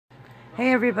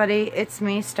Hey everybody, it's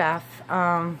me, Steph.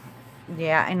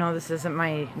 Yeah, I know this isn't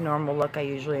my normal look. I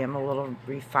usually am a little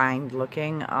refined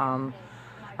looking. I'm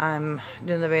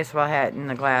doing the baseball hat and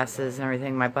the glasses and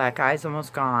everything. My black eye's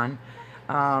almost gone.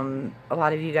 A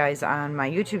lot of you guys on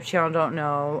my YouTube channel don't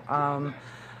know, I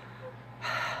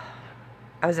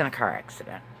was in a car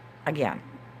accident. Again.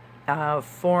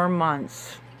 4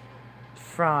 months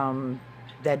from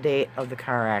the date of the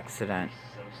car accident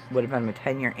would have been my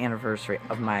 10-year anniversary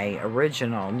of my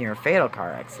original near-fatal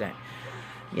car accident.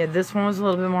 Yeah, this one was a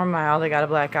little bit more mild. I got a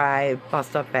black eye,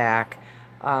 bust up back.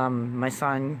 My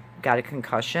son got a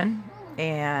concussion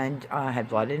and had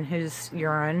blood in his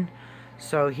urine,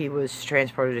 so he was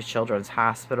transported to Children's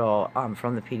Hospital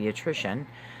from the pediatrician.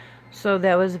 So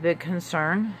that was a big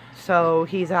concern. So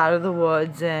he's out of the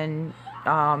woods, and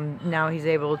now he's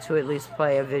able to at least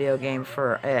play a video game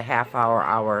for a half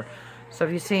hour. So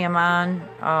if you see him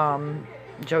on,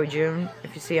 Joey June,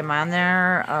 if you see him on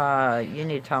there, you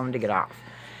need to tell him to get off.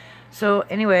 So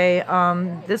anyway,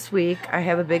 this week I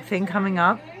have a big thing coming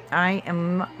up. I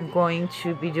am going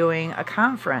to be doing a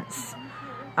conference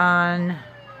on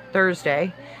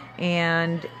Thursday,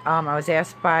 and I was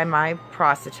asked by my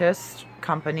prosthetist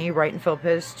company, Wright and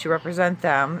Philpott, to represent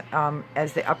them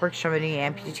as the upper extremity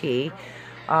amputee,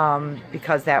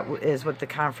 because that is what the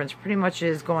conference pretty much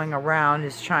is going around,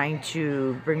 is trying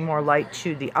to bring more light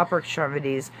to the upper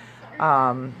extremities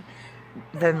than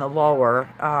the lower.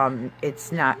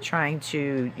 It's not trying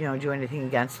to, do anything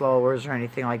against lowers or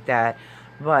anything like that,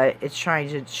 but it's trying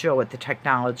to show what the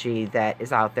technology that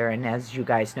is out there. And as you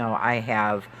guys know, I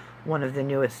have one of the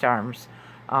newest arms,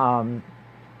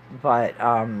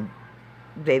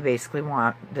 they basically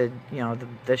want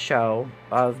the show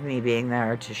of me being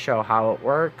there to show how it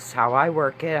works, how I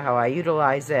work it, how I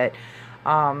utilize it,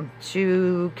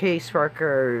 to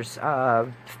caseworkers,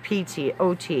 PT,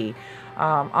 OT,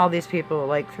 all these people,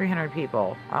 like 300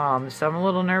 people. So I'm a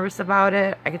little nervous about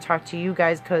it. I could talk to you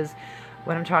guys, because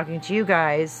when I'm talking to you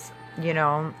guys,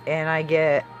 and I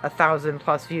get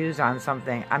 1,000+ views on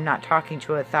something, I'm not talking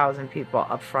to 1,000 people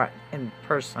up front and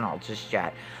personal just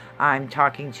yet. I'm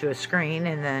talking to a screen,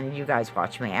 and then you guys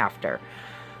watch me after.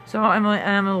 So I'm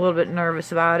a little bit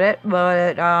nervous about it,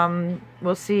 but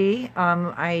we'll see.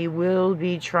 I will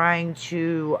be trying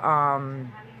to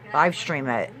live stream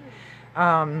it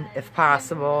if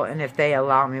possible, and if they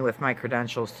allow me with my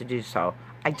credentials to do so.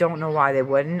 I don't know why they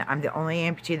wouldn't. I'm the only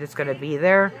amputee that's going to be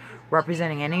there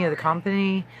representing any of the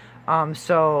company,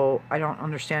 so I don't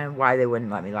understand why they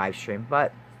wouldn't let me live stream.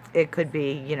 But it could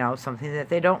be, something that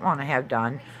they don't want to have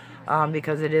done,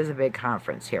 because it is a big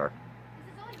conference here.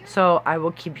 So I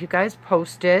will keep you guys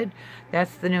posted.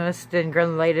 That's the newest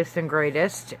and latest and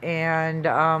greatest. And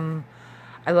I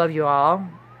love you all.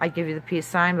 I give you the peace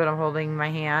sign, but I'm holding my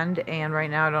hand. And right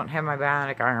now I don't have my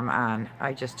bionic arm on.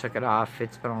 I just took it off.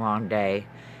 It's been a long day.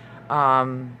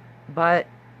 But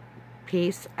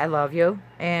peace. I love you.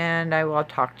 And I will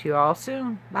talk to you all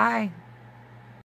soon. Bye.